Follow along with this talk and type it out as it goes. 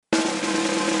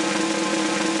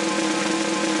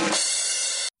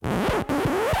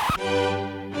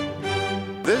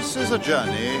is a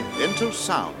journey into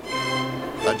sound.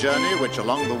 A journey which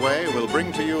along the way will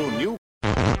bring to you new...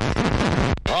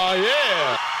 Oh,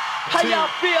 yeah! How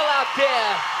y'all feel out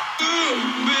there?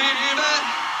 Baby!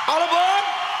 All aboard?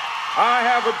 I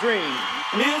have a dream.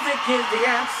 Music is the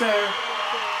answer.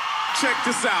 Check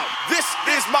this out. This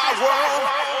is my world.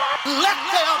 Let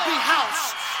there be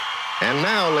house. And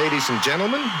now, ladies and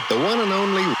gentlemen, the one and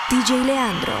only DJ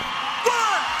Leandro. 1,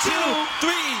 2,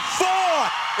 3, 4.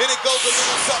 And it goes a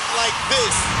little something like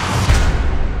this.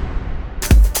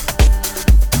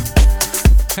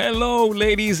 Hello,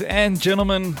 ladies and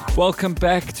gentlemen. Welcome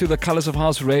back to the Colors of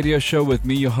House radio show with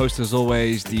me, your host as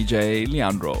always, DJ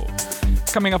Leandro.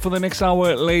 Coming up for the next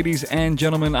hour, ladies and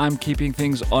gentlemen, I'm keeping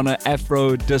things on an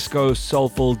Afro, disco,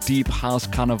 soulful, deep house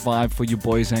kind of vibe for you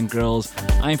boys and girls.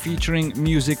 I'm featuring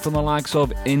music from the likes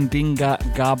of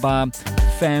Ndinga Gaba,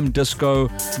 Fam Disco,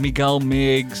 Miguel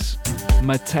Miggs,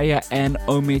 Matea and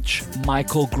Omich,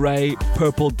 Michael Gray,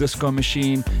 Purple Disco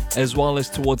Machine, as well as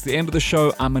towards the end of the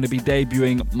show, I'm going to be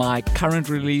debuting my current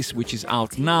release, which is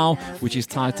out now, which is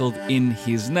titled In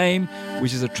His Name,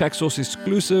 which is a Traxsource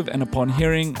exclusive, and upon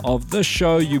hearing of this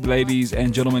show, you ladies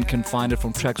and gentlemen can find it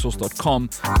from Traxsource.com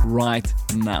right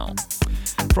now.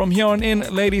 From here on in,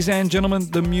 ladies and gentlemen,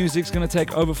 the music's going to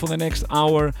take over for the next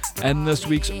hour, and this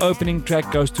week's opening track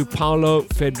goes to Paolo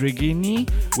Fedrigini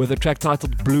with a track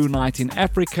titled Blue Night in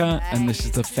Africa, and this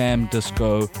is the Fam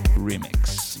Disco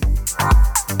remix.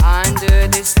 Under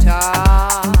the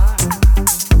stars,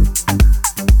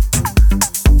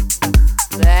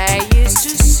 they used to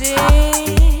sing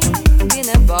in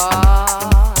a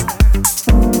bar.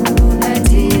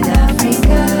 Latin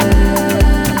Africa.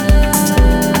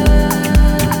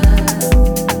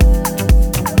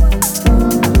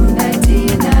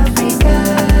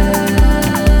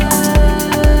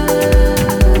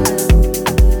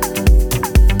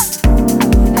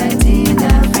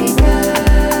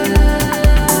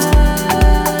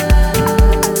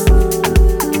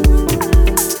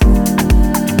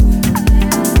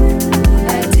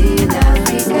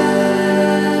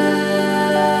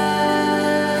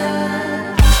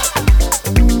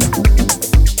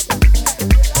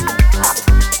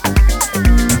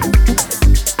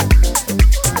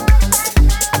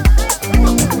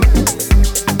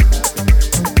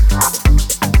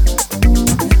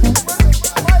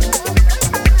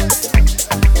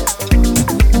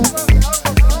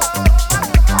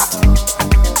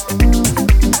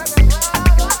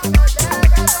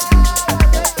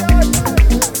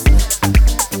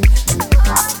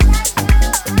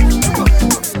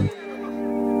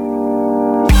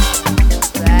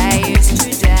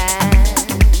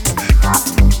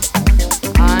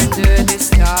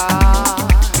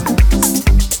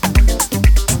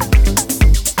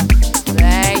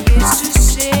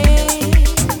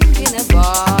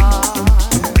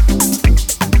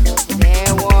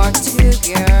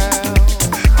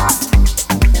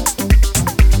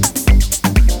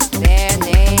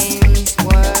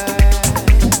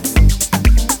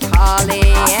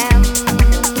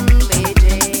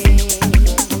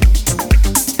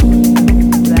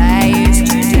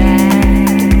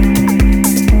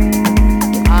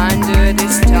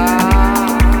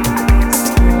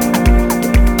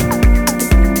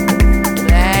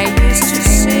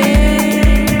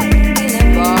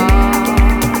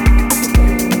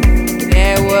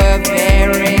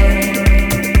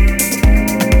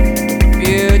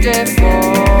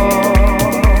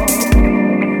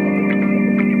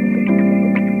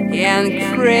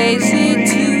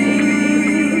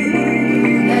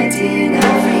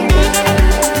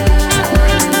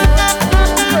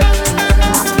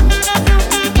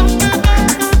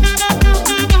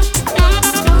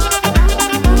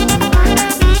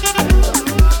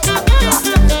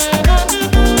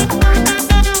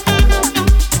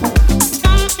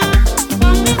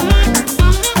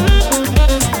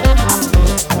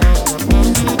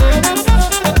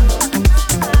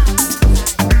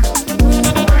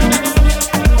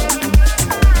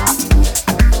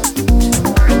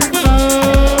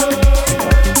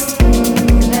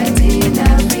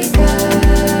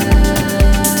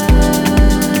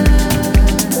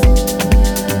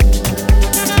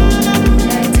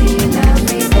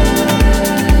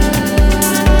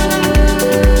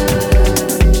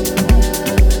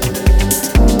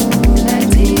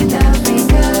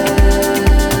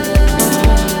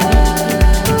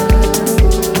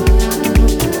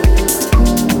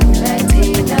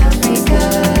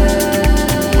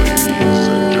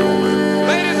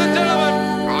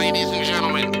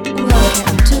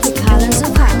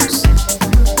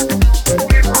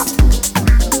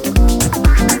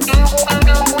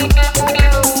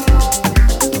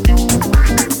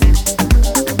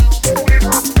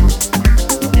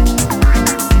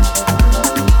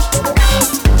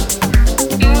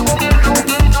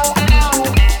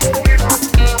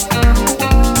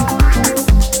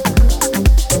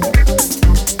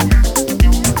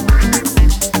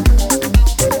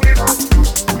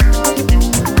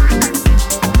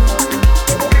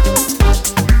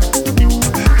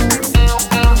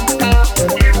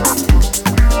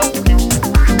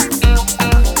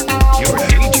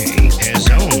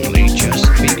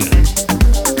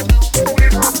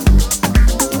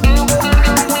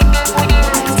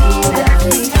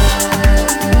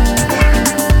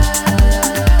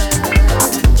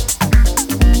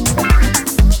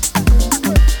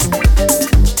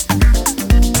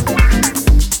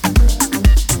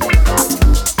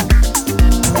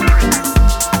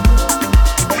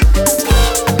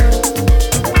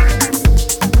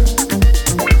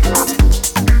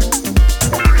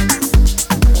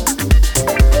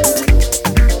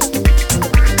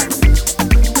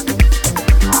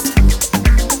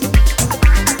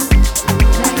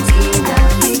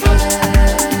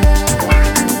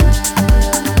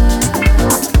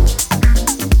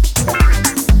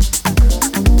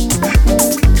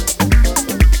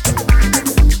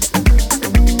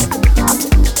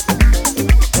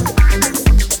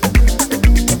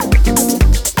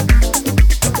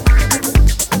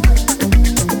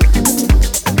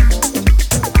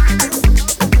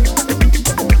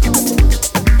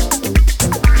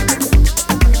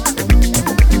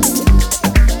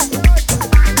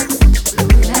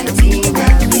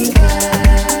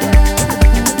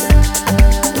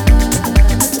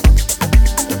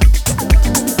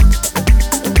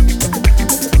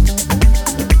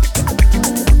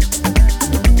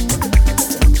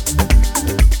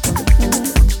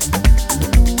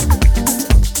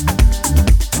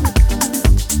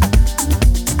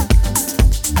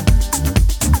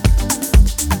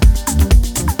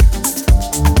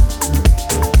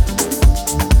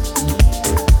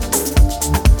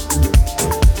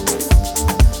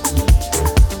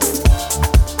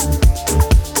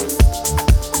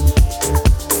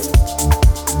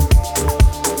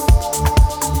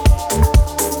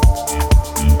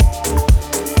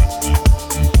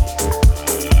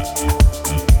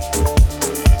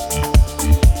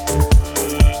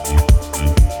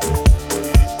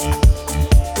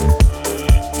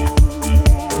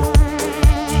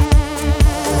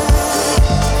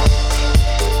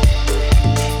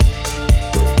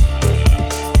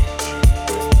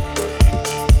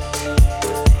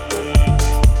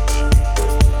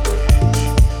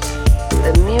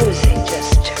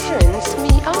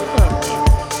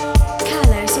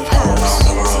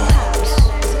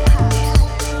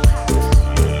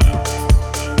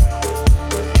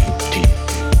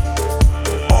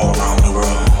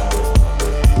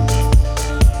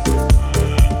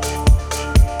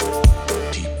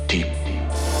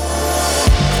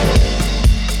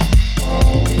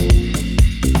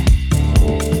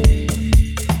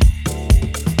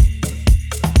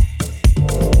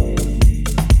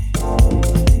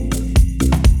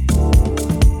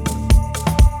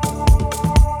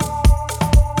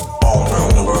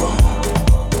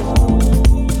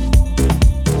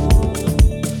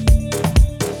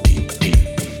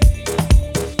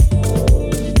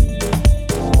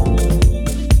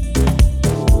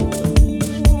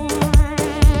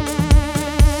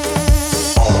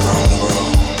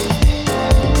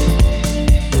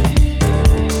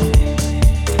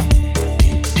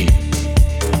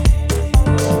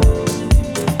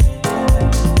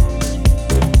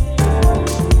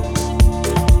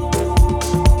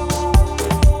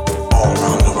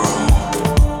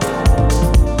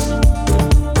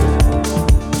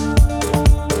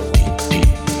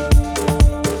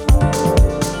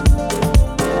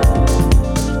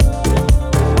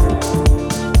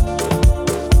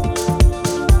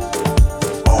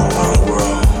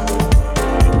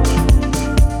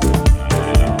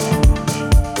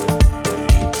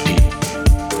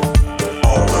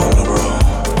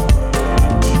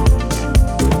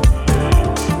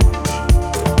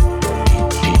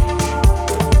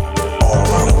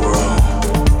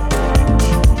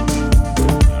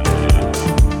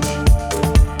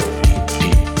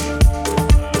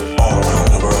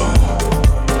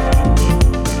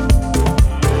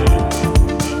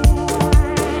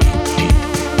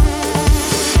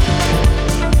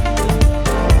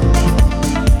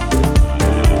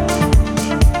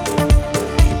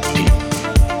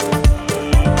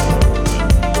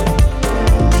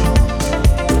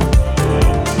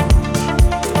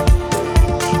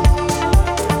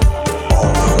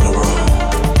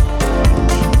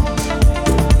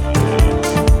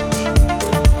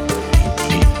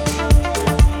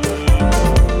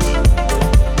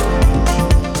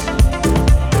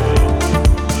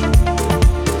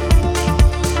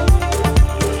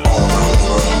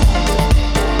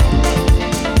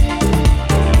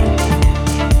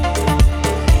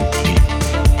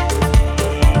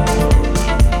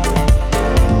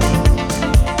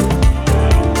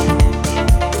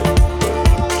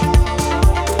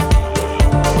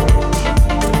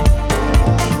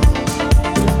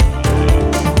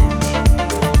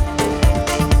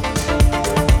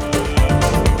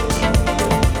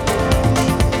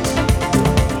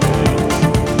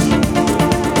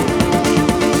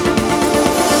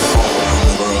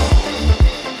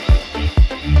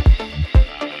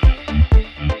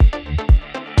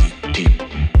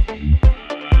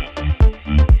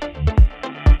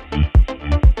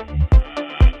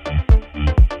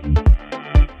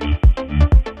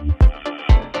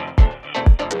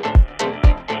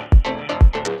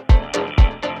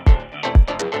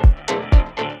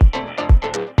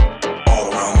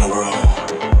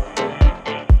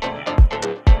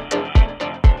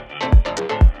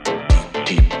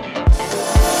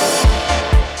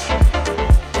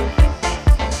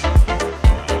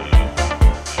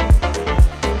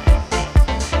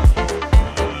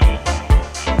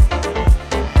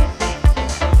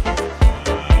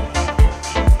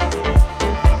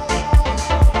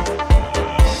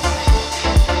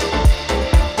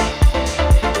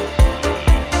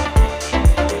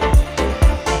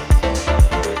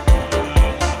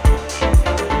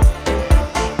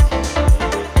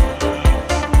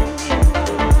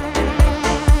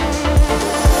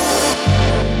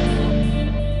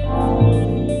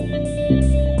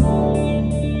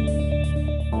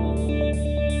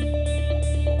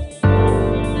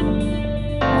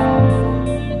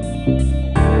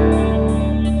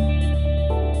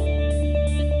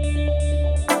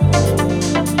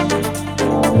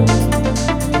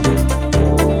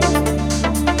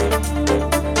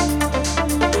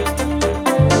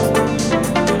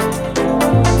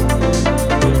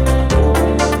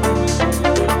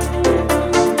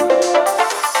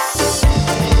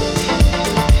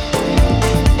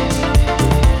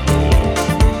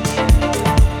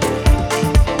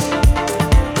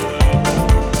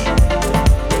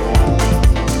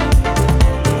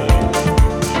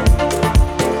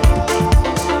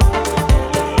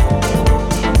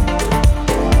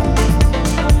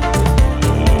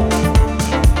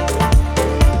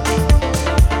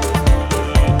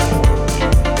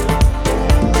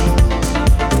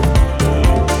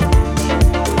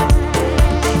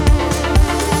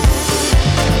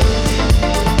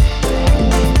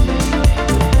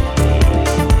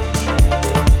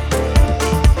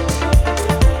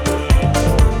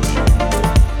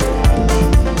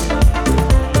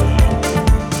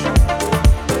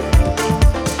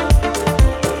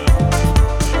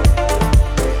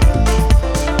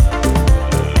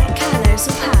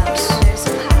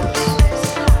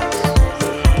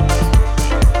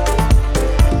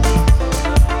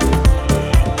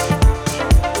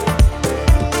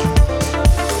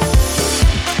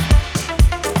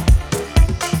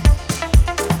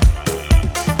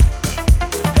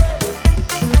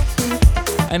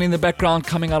 And in the background,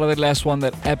 coming out of that last one,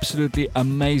 that absolutely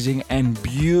amazing and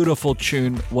beautiful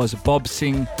tune was Bob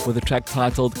Singh with a track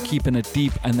titled Keeping It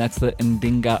Deep, and that's the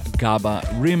Ndinga Gaba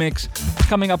remix.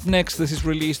 Coming up next, this is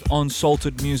released on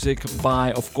Salted Music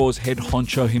by, of course, head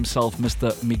honcho himself,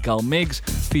 Mr. Miguel Miggs,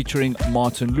 featuring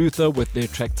Martin Luther with their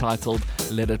track titled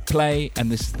Let It Play,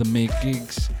 and this is the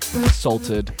Miggs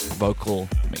Salted vocal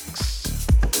mix.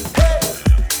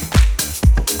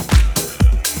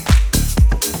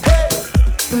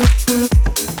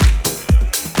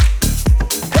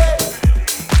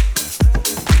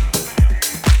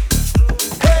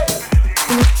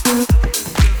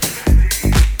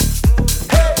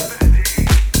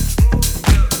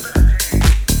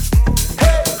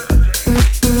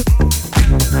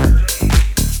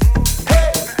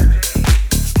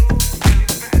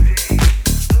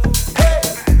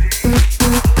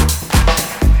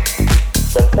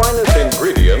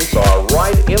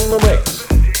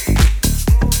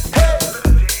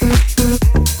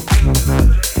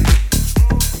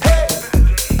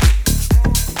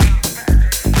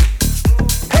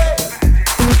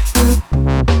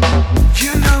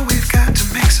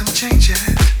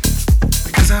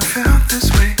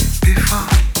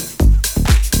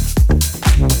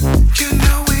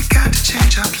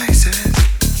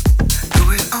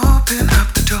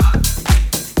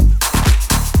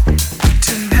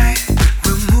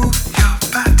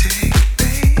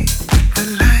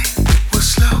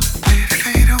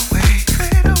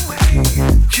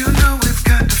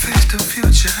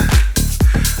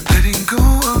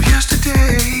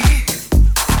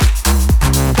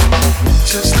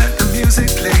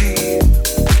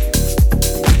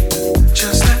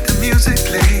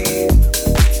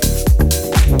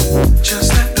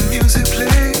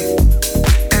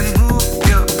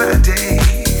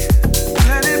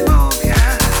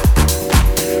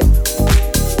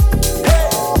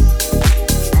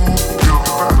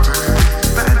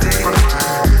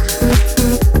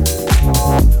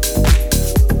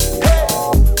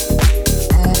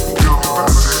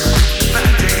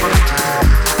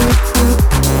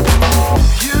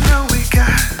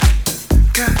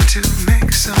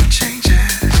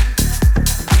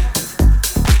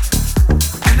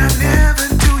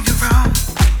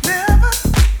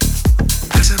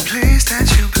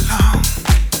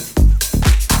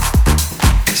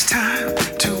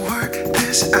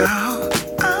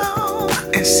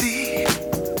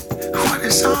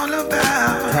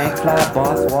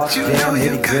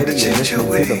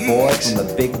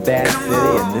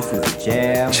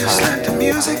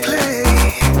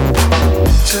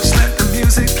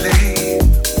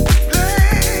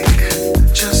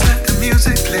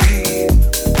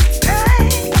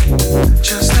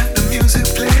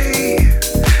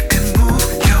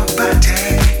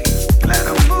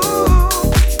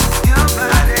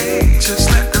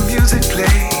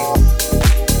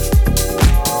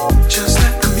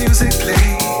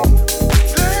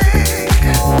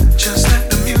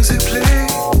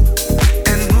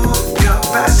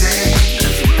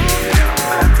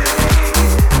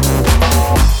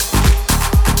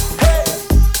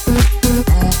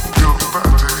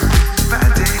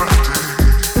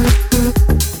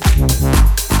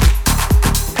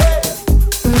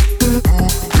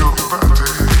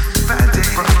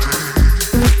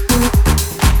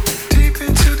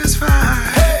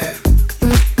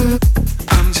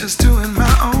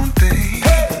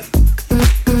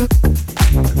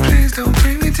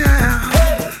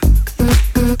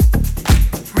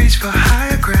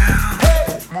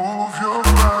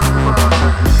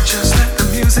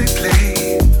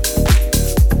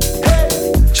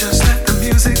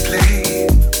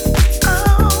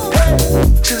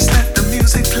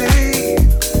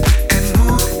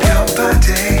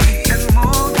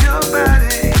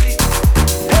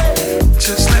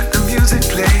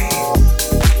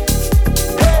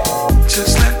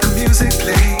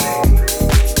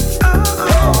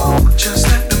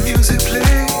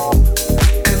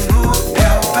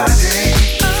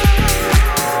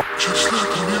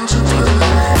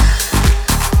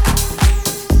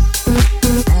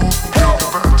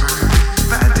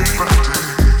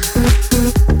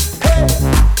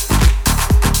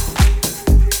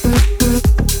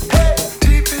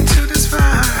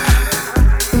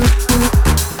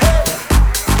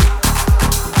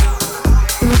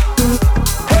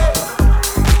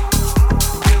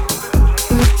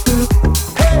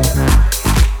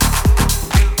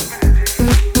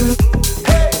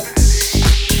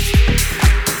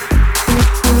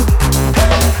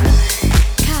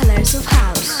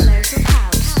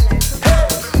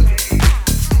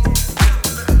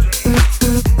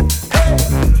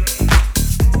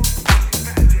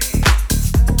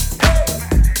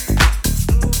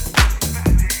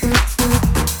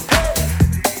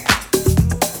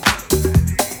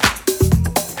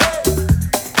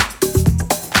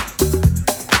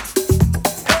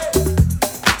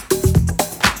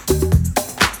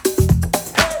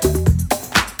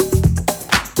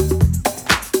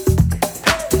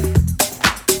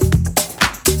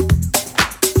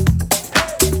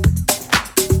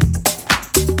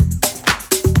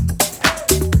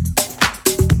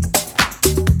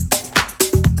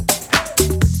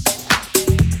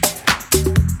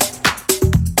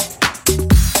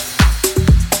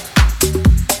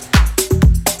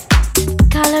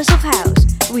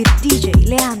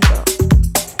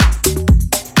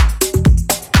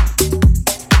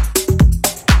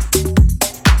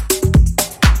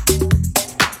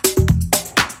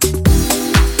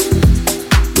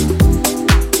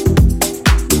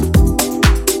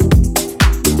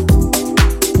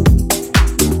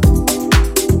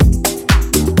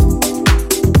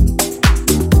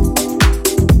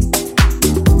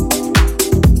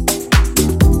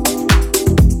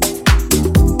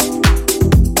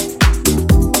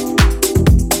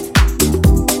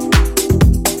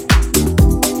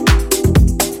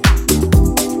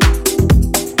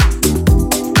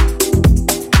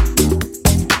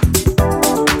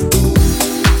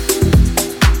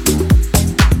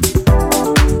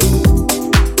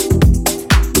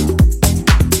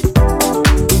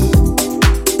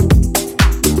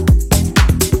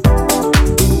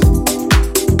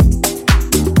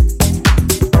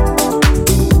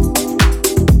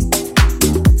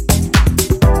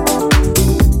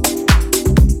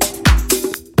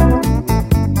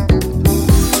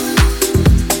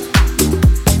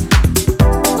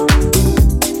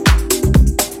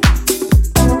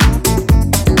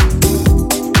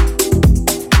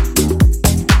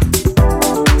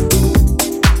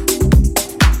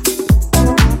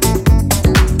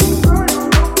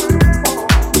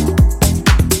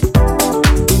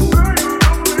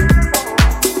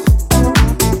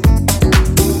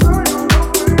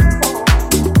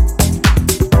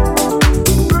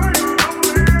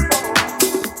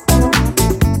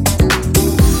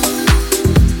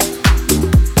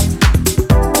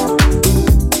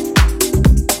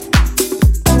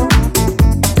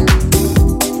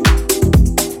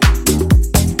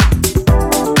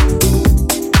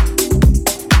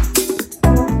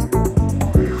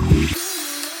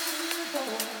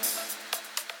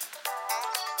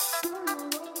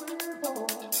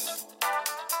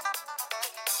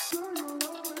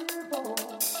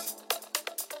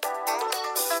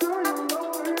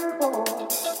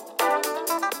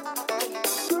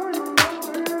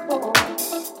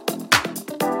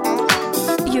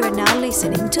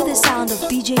 listening to the sound of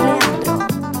DJ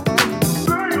Leandro.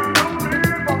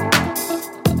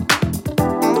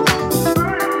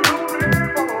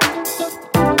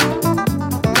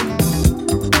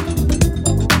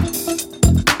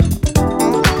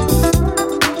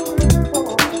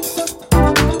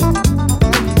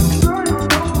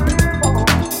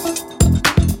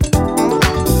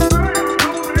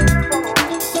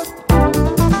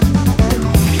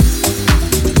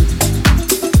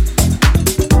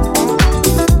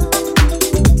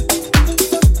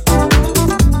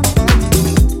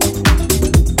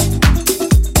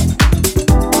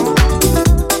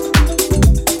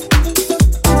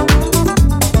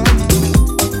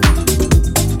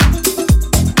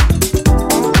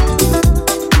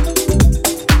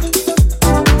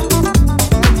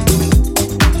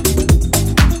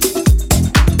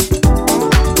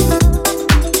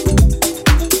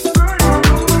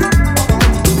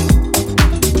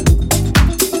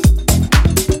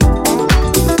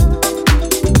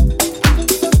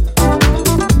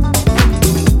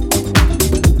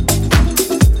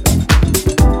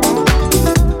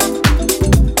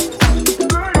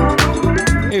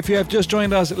 If you have just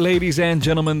joined us, ladies and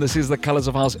gentlemen, this is the Colors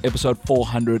of House episode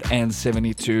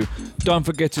 472. Don't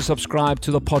forget to subscribe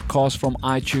to the podcast from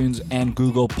iTunes and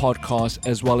Google Podcasts,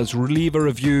 as well as leave a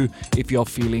review if you're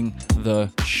feeling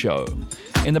the show.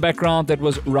 In the background, that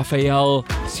was Rafael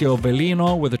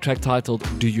Ciovellino with a track titled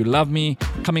Do You Love Me?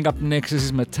 Coming up next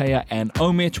is Matea and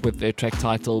Omich with their track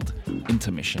titled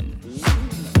Intermission.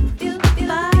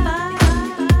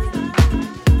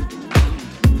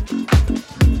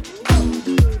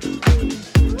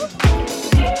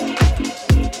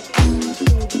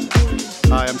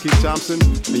 Hi, I'm Keith Thompson,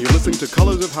 and you're listening to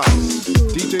Colors of House,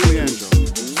 DJ Leandro.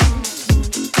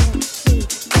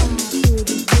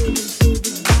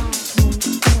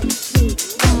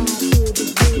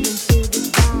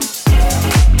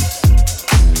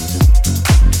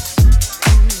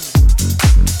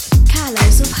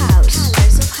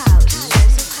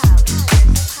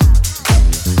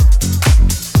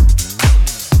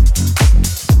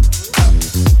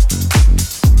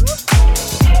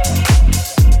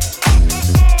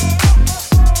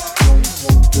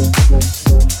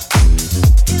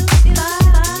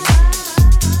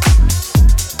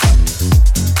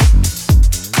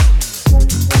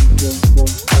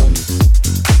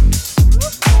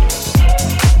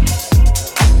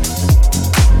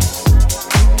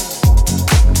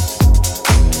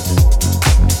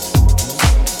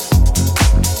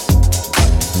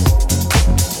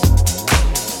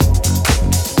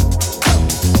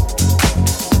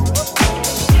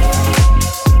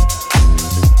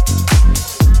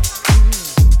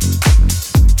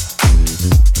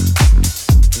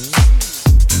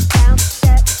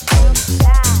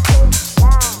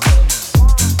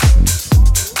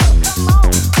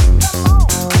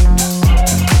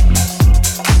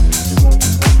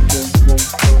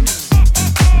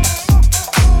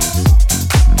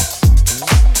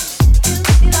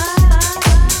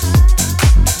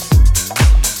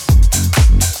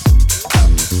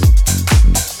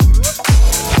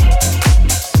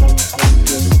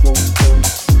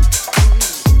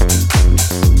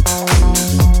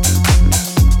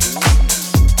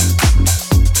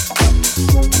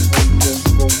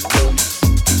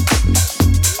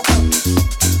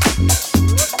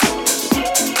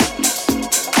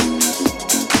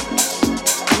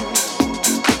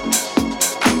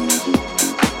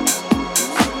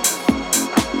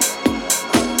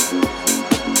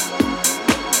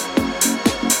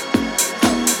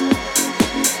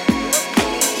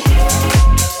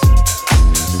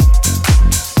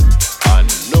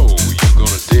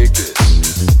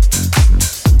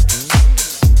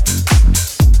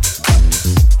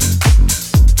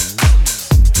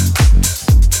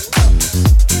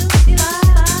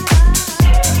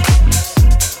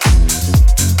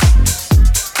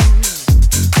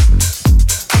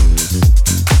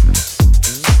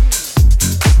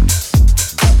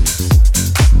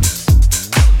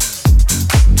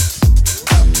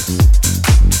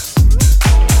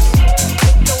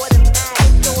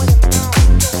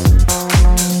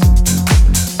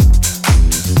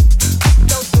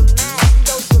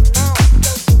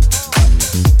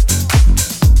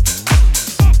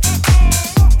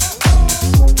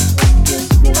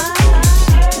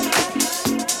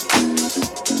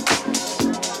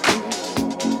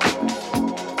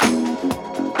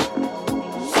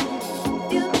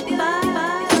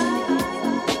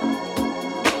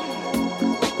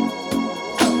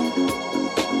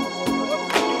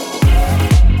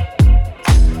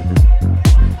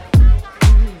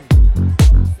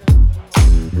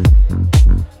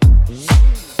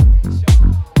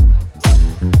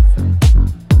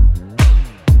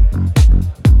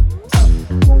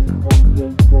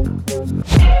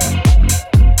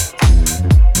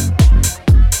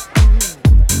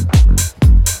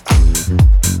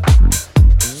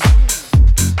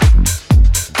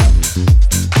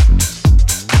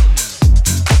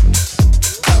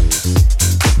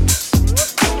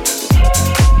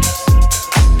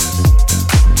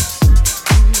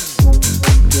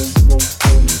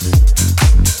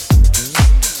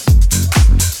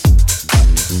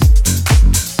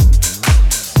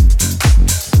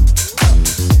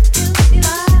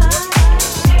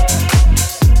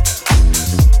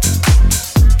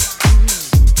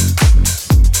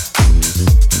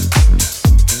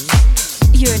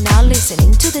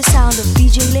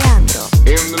 DJ Leandro.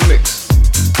 In the mix.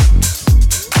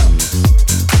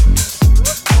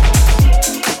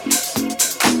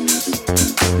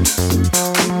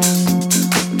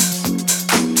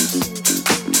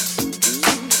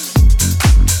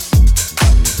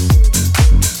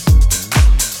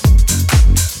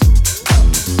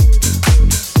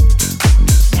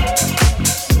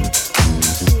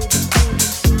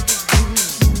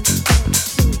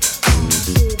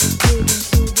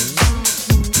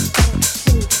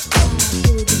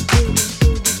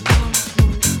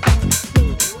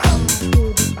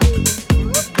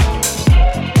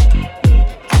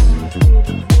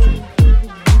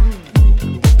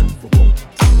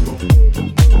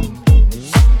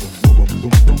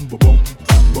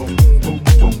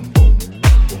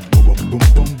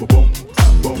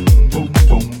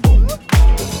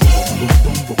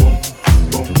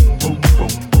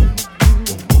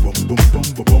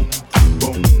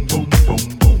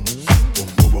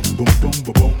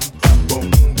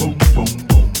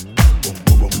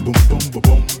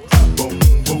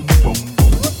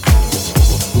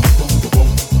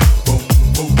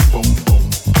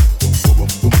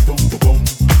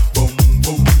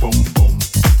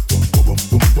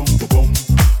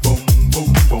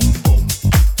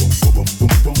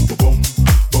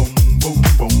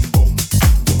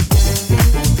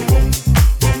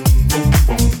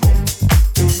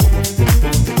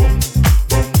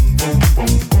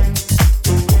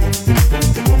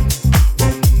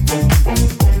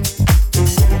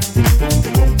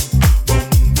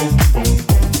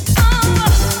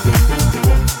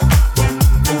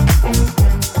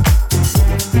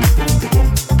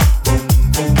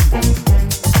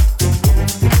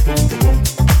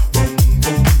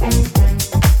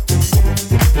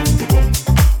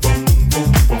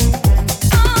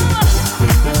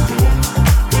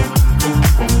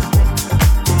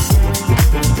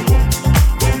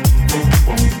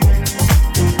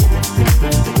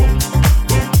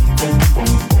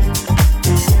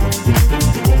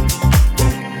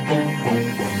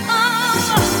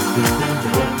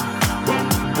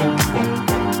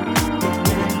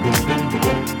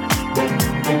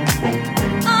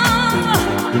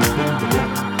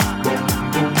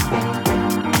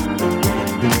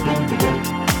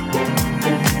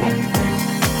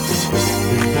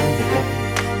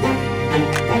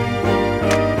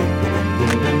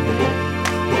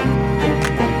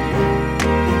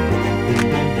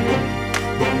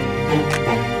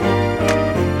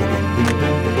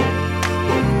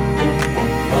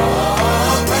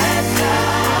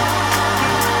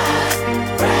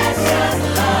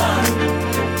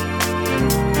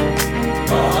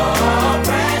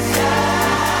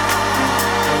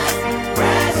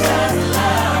 Precious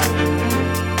love.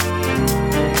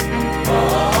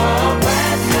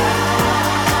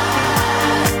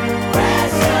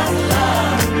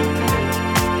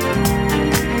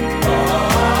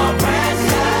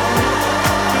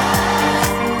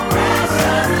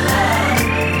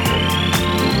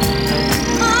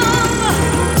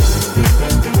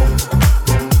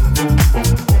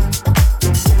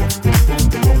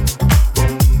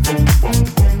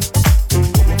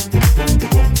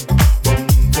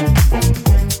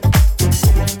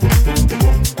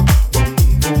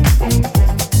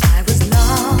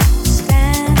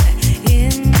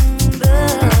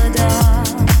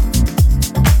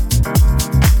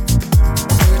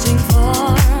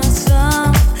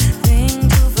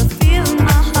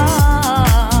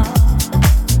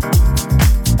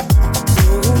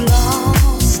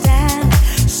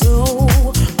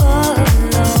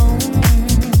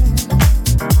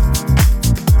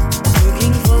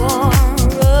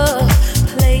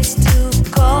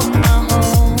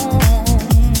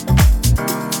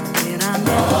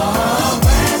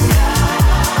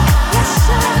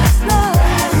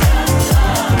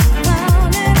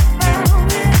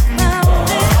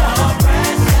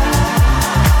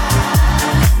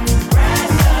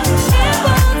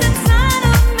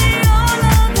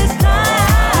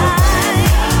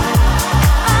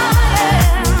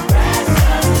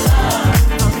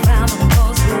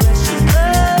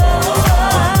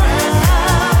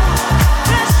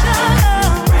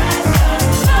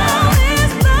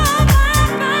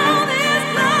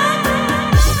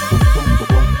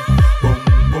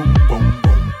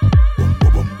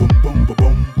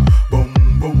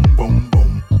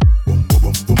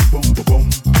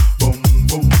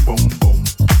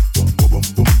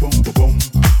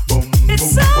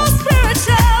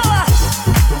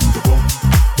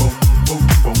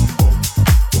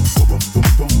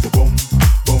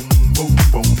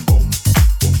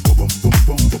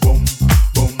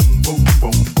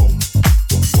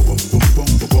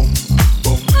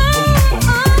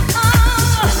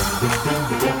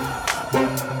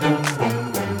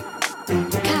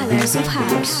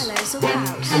 Colors of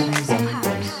House. Colors of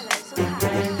House.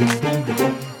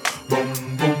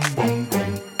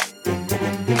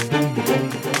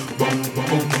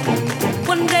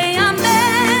 One day I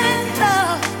met the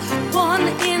one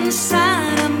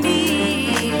inside of me.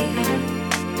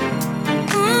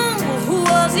 Who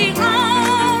was the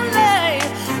only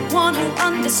one who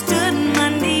understood my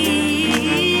need.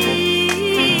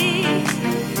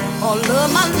 All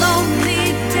of my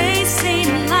lonely days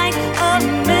seem like a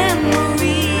memory.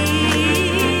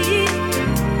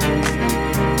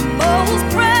 Most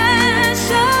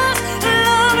precious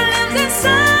love lives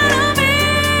inside of me.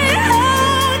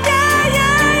 Oh yeah,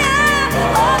 yeah, yeah.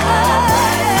 Oh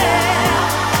yeah.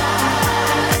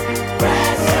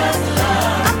 Precious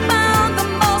love. I found the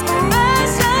most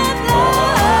precious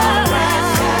love.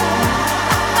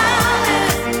 I found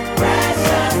it.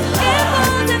 Precious love. It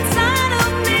was inside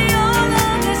of me all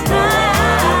of this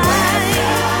time.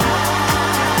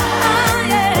 Oh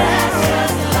yeah.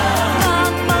 Precious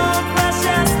love. More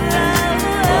precious love.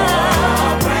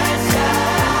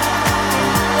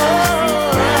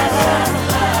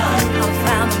 I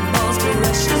found the most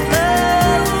precious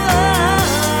love.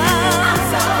 I'm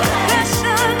so right.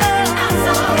 I'm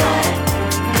so right.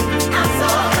 I'm so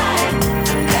right.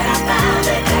 That I found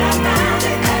it. That I found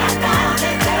it. That I found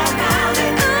it. That I found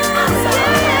it. I'm so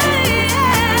right.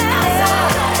 I'm so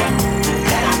right.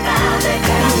 That I found it.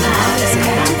 That I found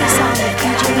it.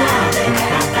 That I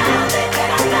found it.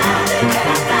 That I found it. That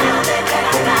I found it. That I found it. That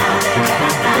I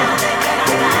found it. That I found it. That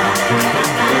I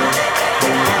found it.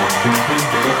 That I found it.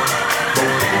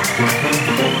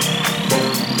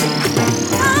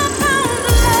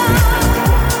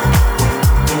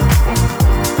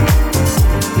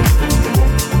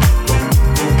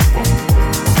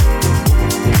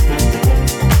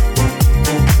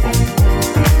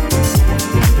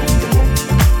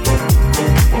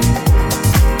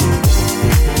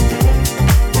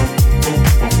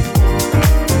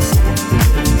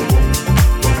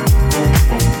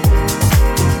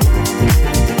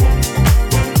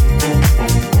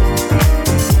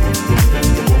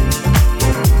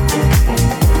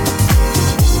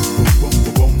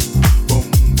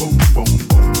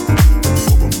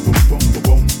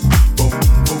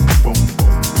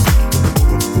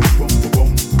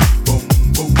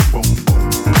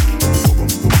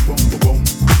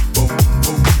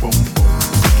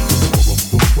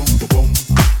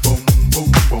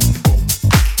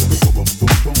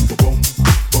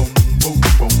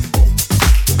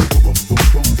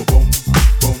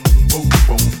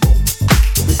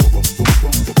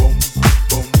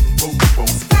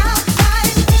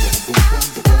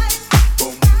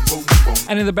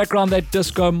 And in the background, that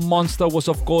disco monster was,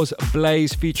 of course,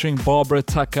 Blaze featuring Barbara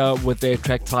Tucker with their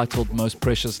track titled Most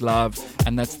Precious Love.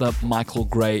 And that's the Michael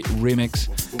Gray remix.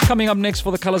 Coming up next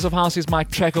for the Colors of House is my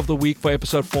track of the week for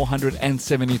episode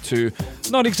 472.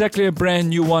 Not exactly a brand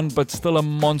new one, but still a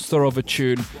monster of a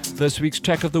tune. This week's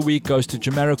track of the week goes to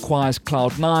Jamiroquai's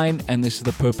Cloud9, and this is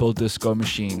the Purple Disco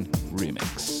Machine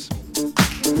remix.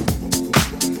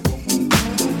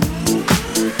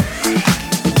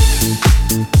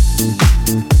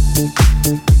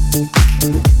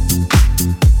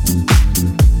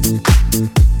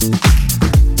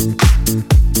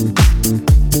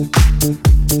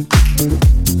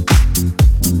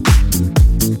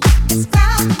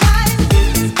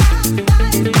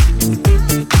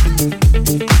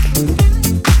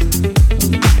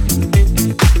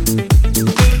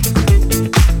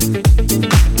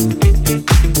 It's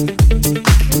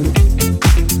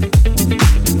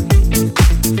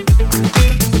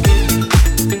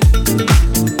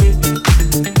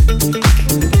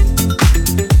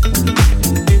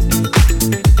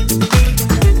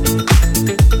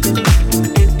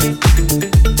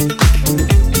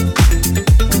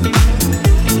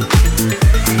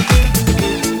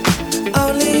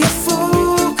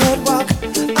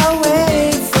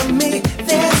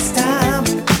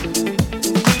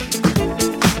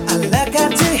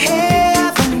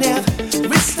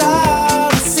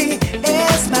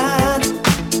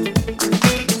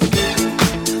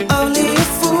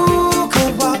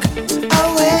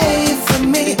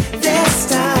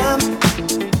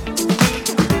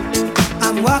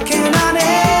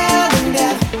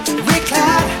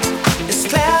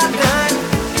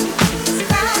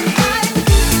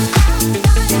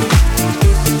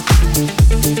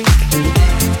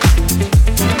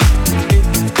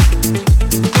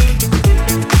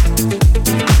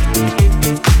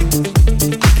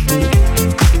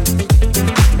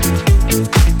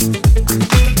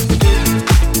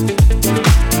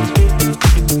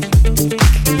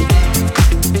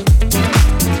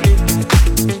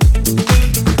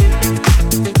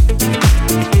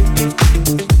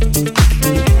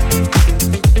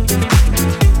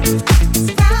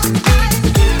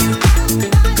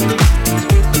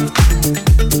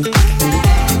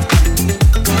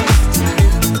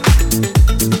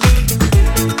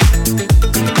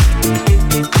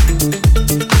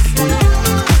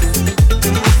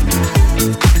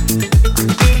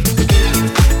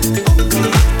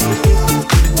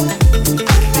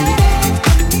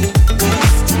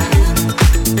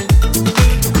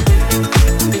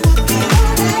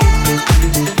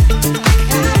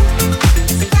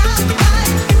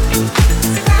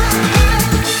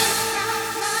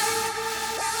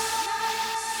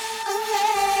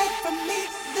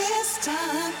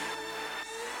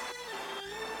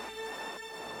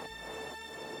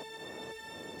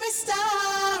star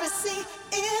I see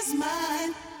is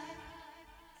mine.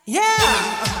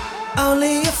 Yeah,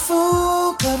 only a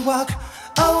fool could walk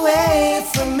away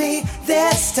from me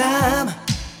this time.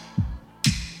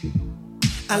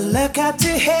 I look up to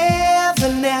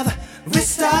heaven, every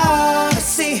star I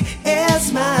see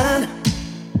is mine.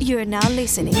 You're now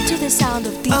listening to the sound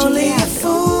of DJ Only a Leandro.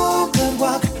 fool could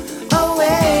walk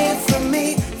away from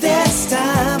me this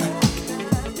time.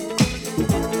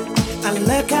 I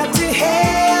look up to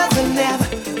heaven,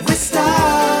 every star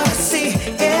I see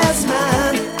is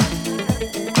mine.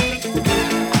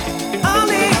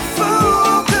 Only a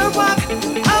fool could walk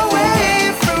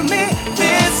away from me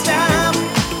this time.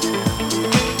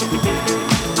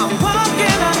 I'm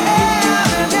walking on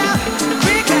air now,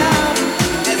 freak out,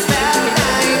 is that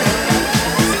right?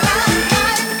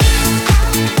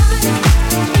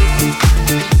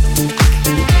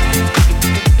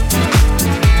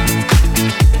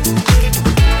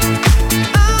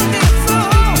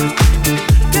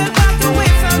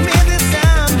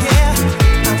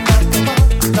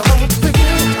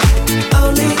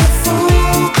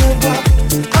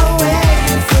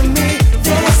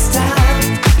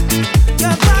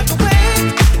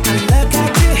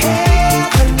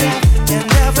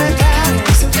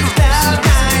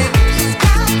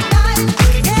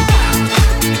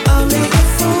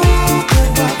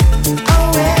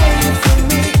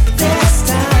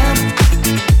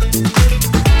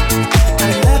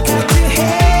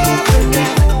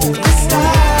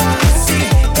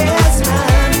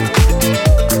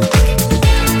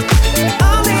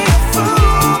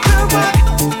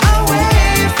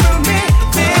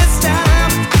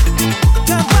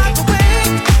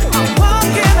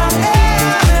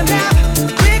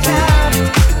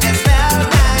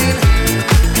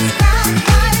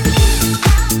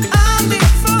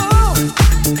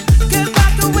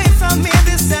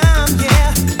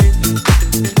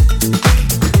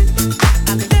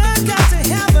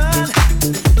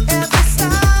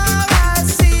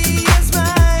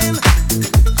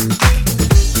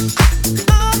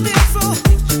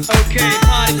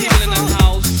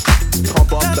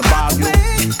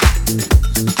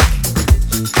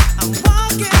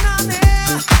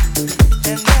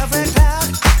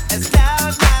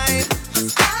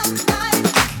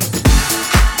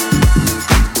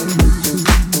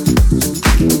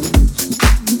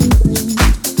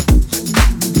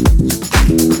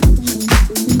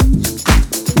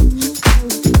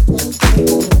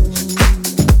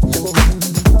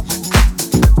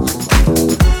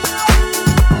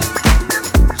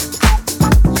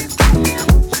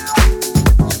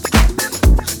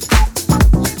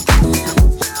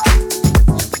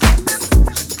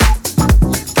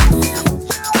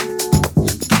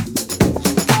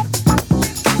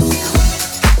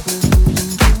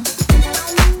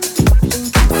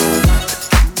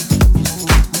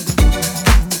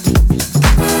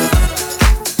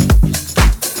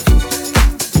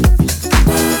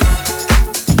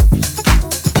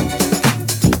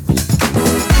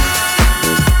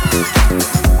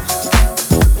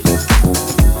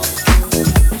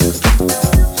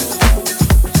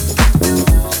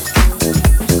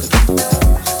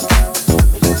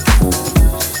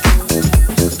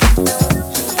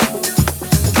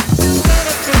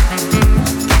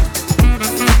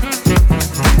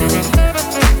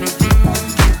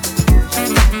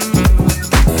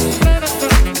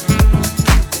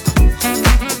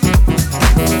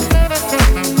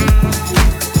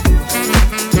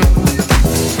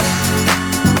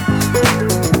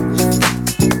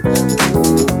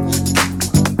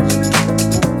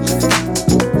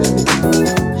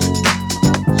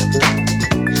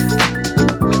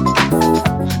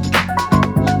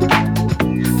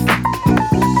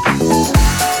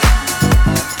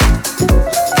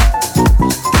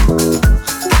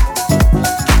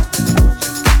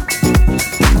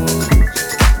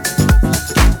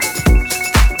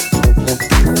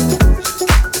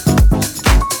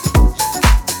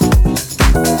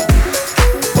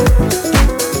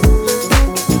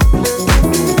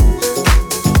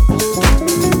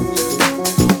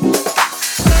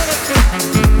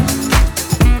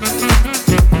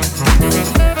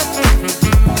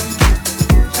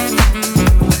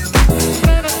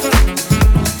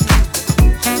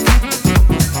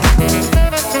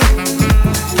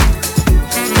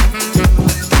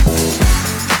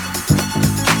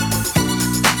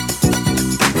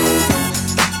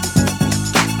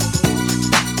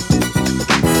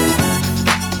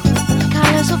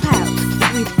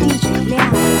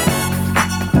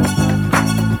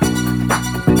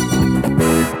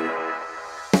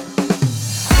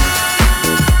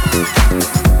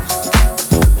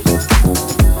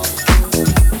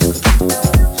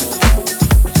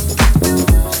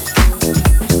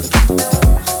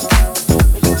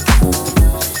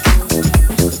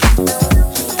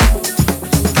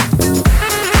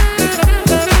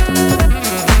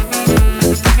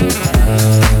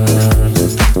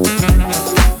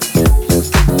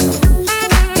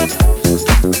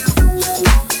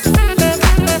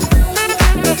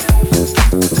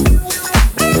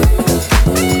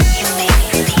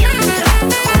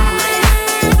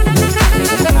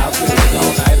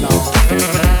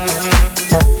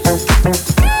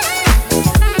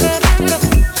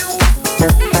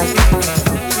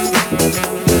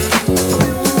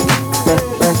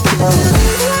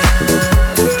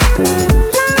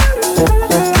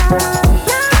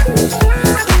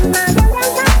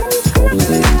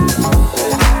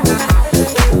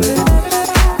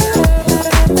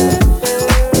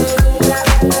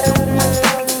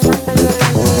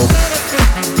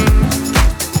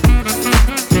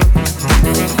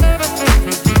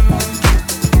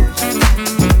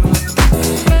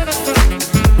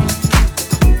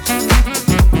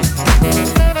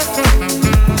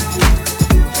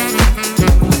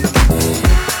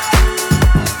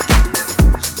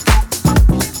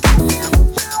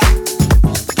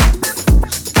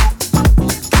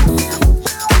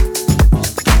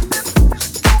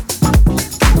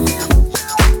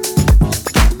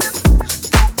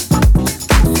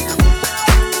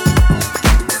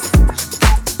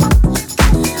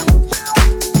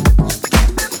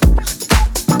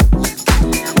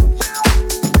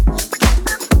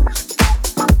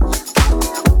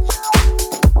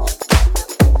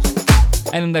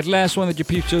 And then that last one that you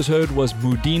peeps just heard was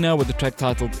Mudina with the track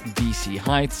titled DC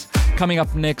Heights. Coming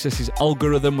up next is his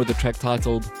Algorithm with the track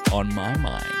titled On My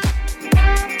Mind.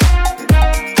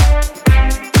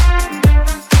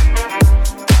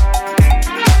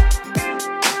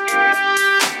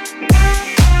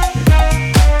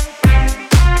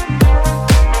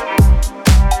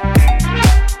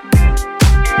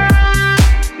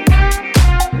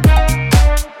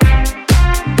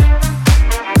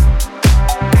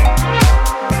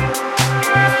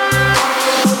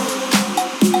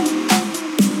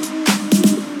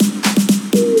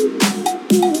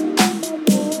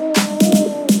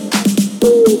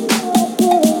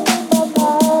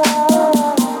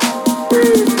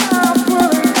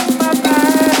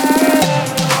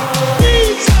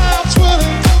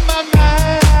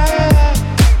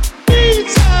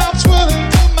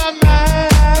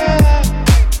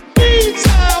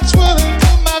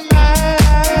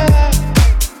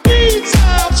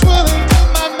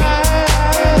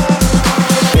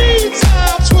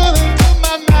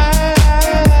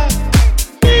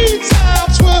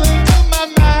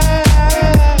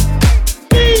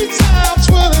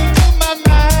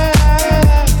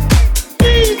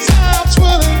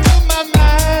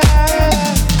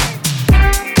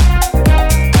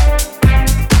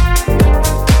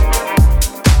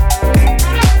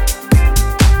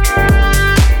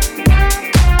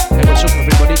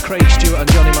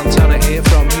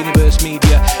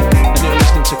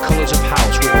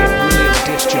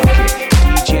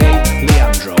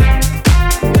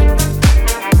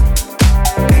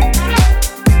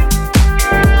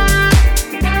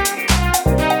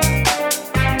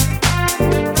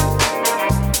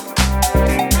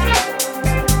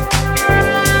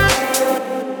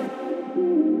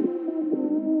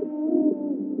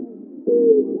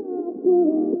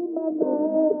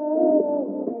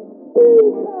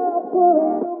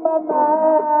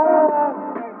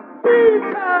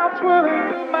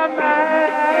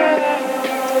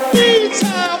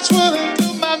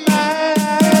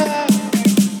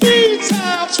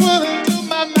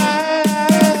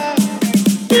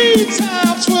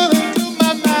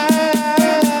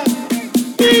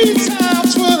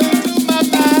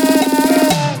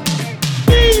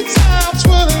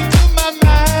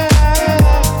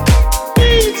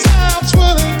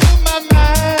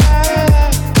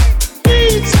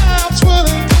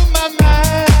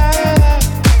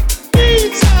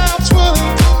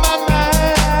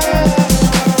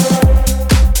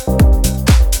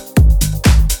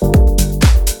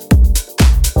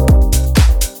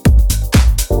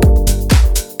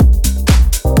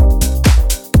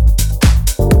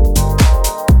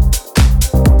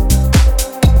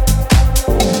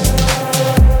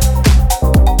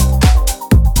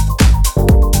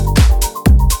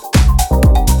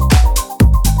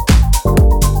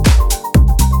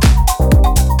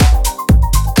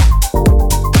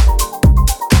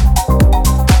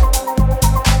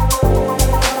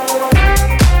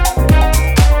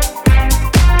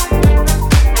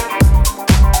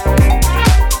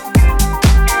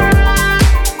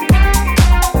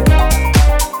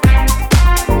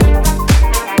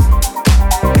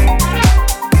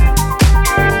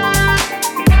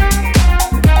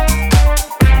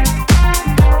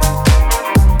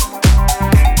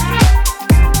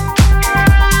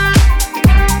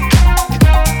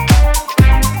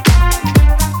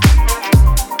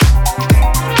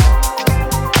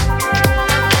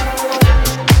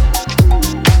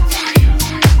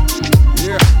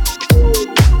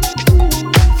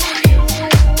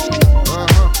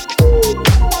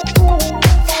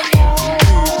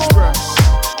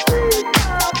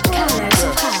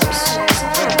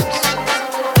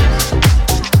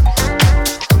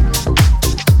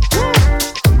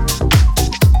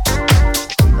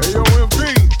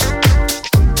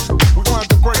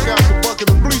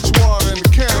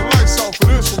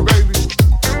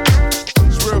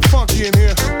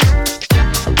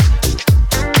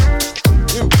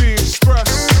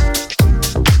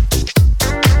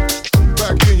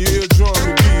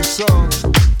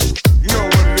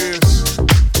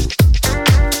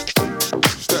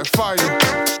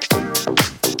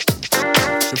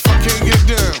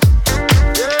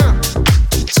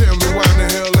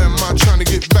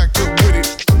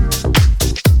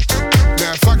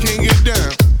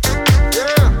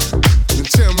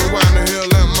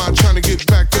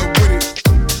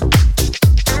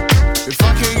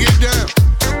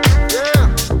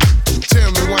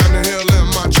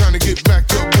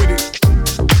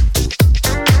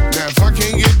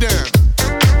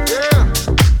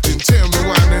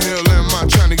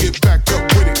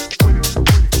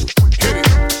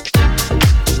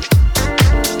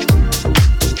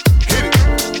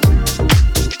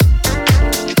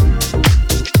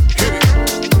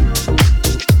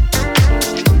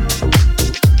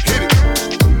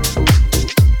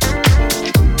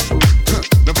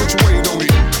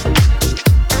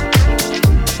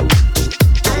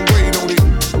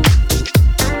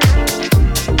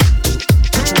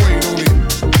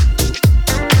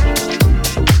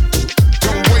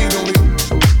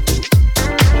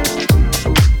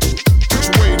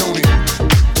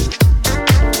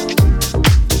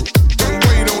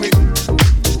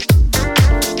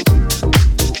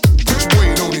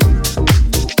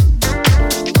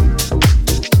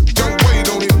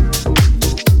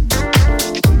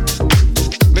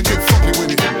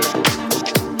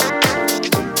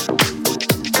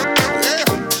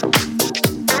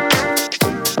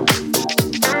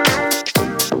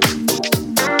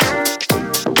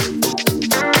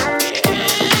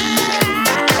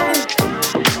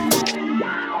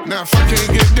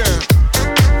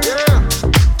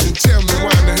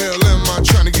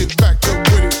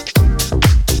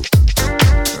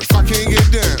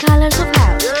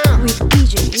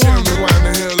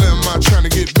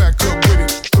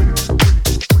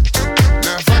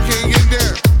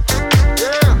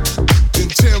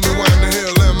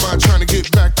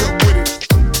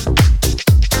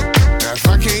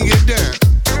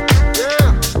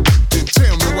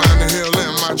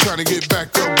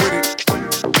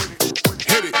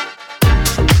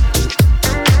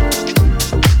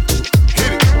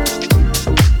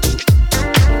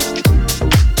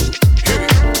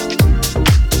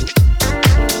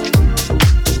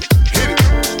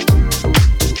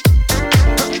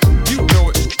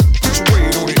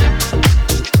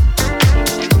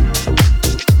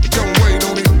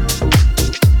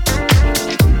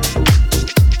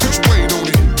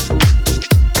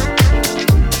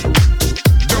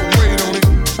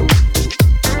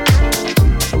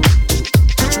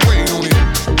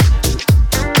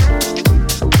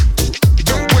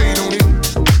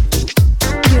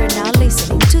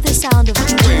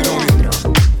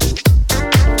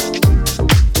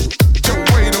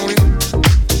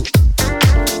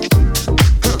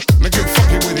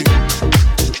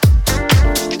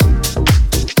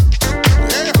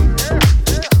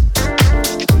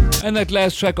 And that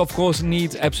last track, of course,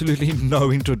 needs absolutely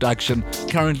no introduction.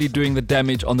 Currently doing the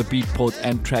damage on the Beatport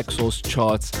and Traxsource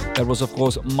charts. That was, of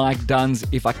course, Mike Dunn's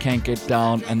If I Can't Get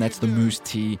Down, and that's the Moose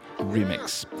T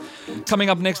remix. Coming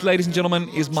up next, ladies and gentlemen,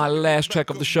 is my last track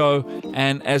of the show.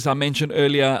 And as I mentioned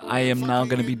earlier, I am now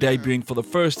going to be debuting for the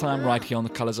first time right here on the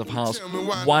Colors of House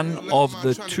one of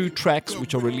the 2 tracks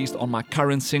which are released on my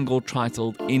current single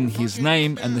titled In His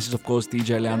Name. And this is, of course,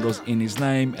 DJ Leandro's In His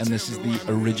Name, and this is the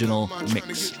original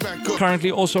mix. Currently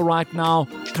also right now,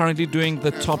 currently doing the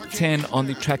top 10 on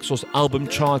the Traxsource album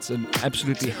charts. An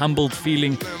absolutely humbled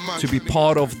feeling to be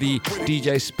part of the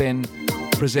DJ Spen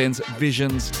Presents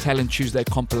Visions Talent Tuesday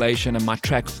compilation, and my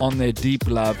track On Their Deep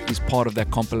Love is part of that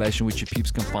compilation, which you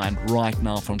peeps can find right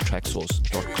now from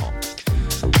traxsource.com.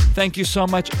 Thank you so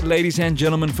much, ladies and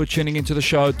gentlemen, for tuning into the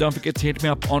show. Don't forget to hit me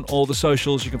up on all the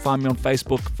socials. You can find me on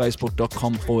Facebook,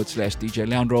 facebook.com/DJ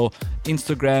Leandro,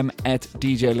 Instagram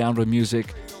 @DJ Leandro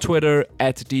Music, Twitter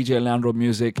 @DJ Leandro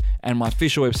Music, and my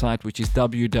official website, which is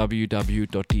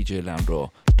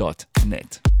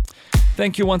www.djleandro.net.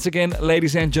 Thank you once again,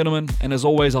 ladies and gentlemen. And as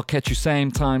always, I'll catch you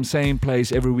same time, same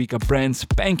place every week. A brand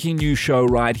spanking new show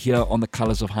right here on the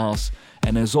Colors of House.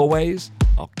 And as always,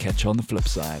 I'll catch you on the flip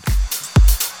side.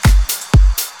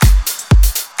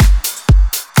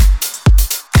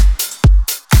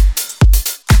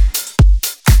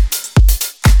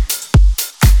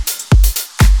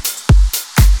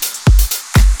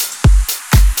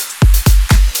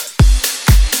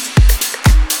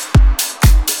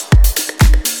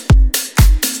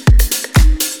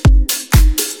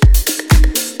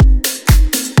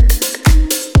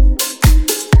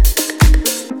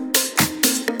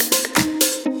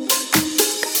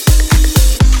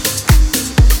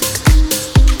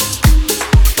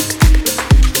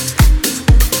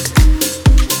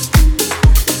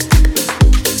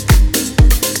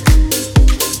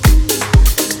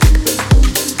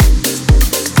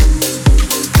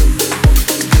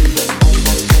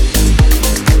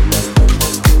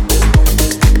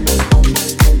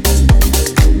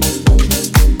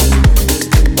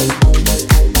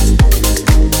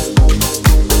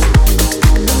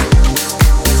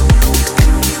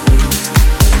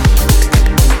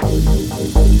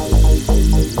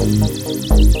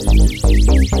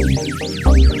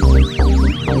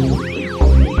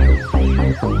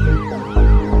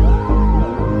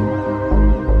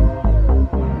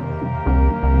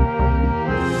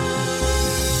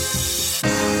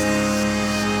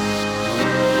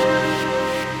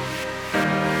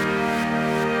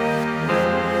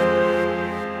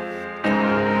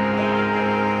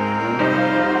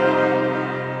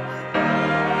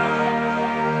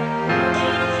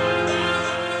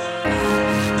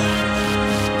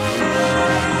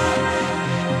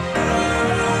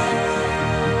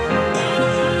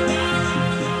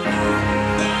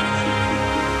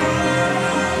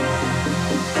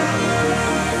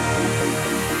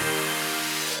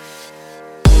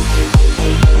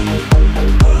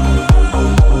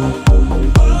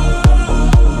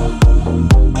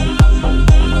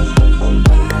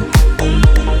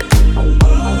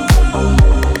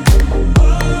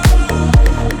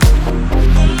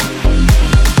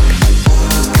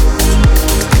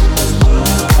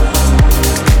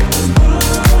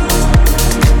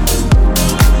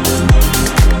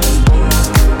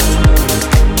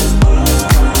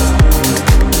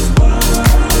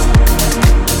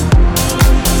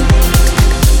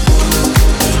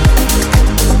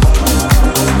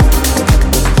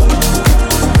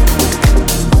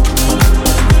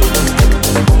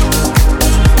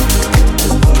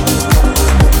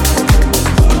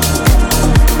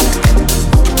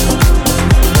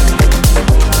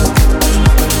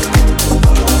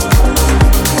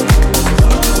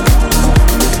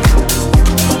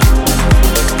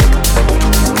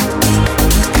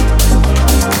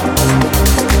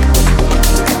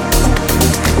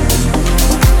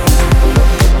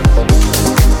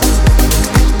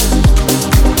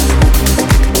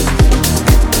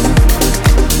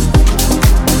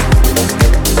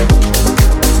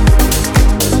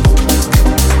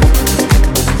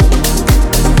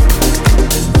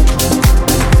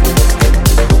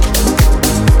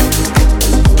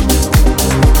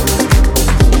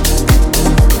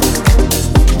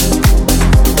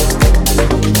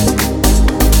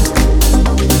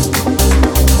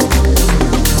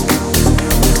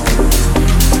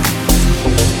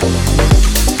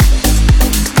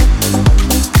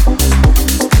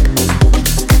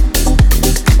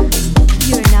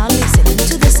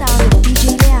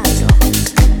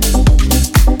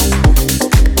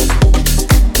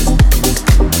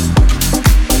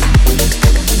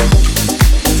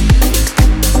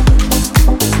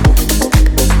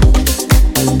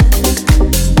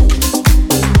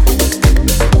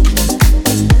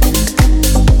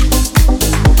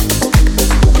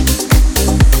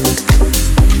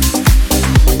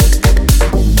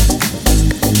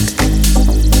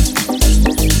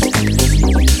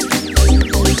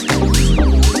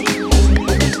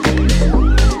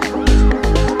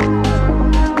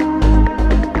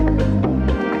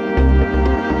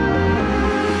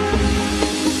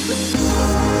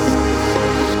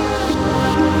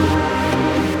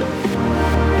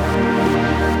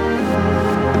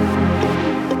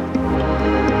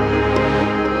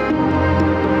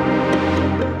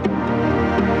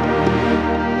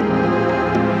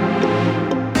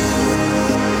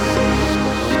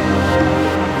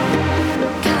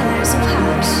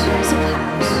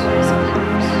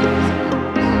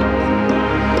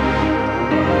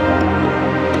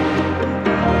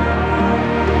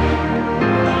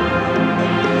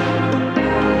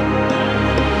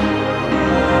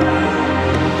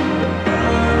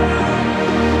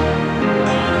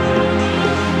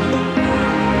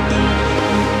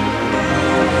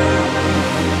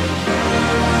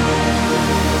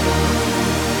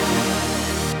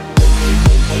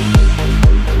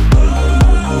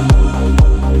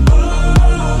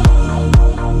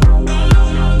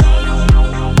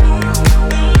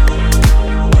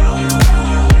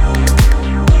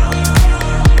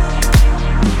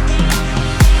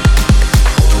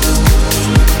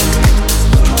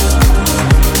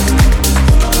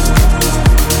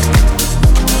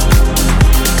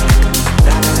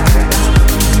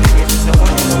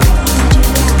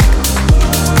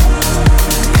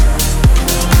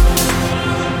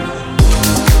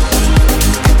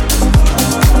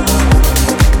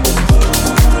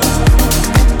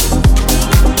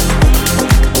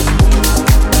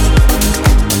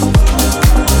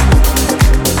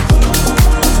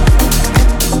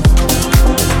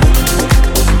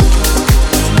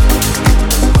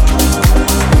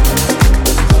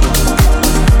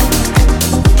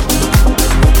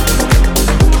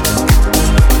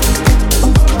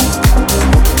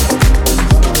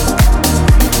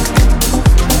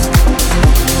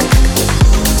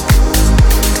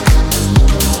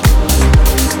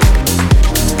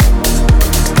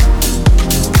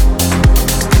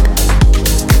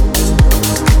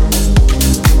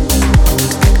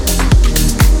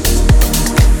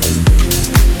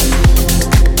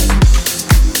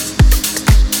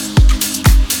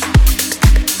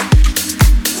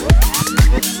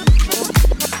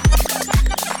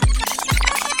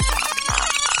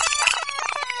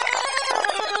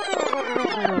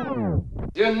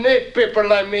 need people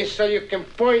like me so you can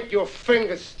point your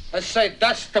fingers and say,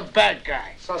 that's the bad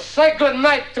guy. So say good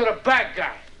night to the bad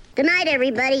guy. Good night,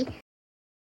 everybody.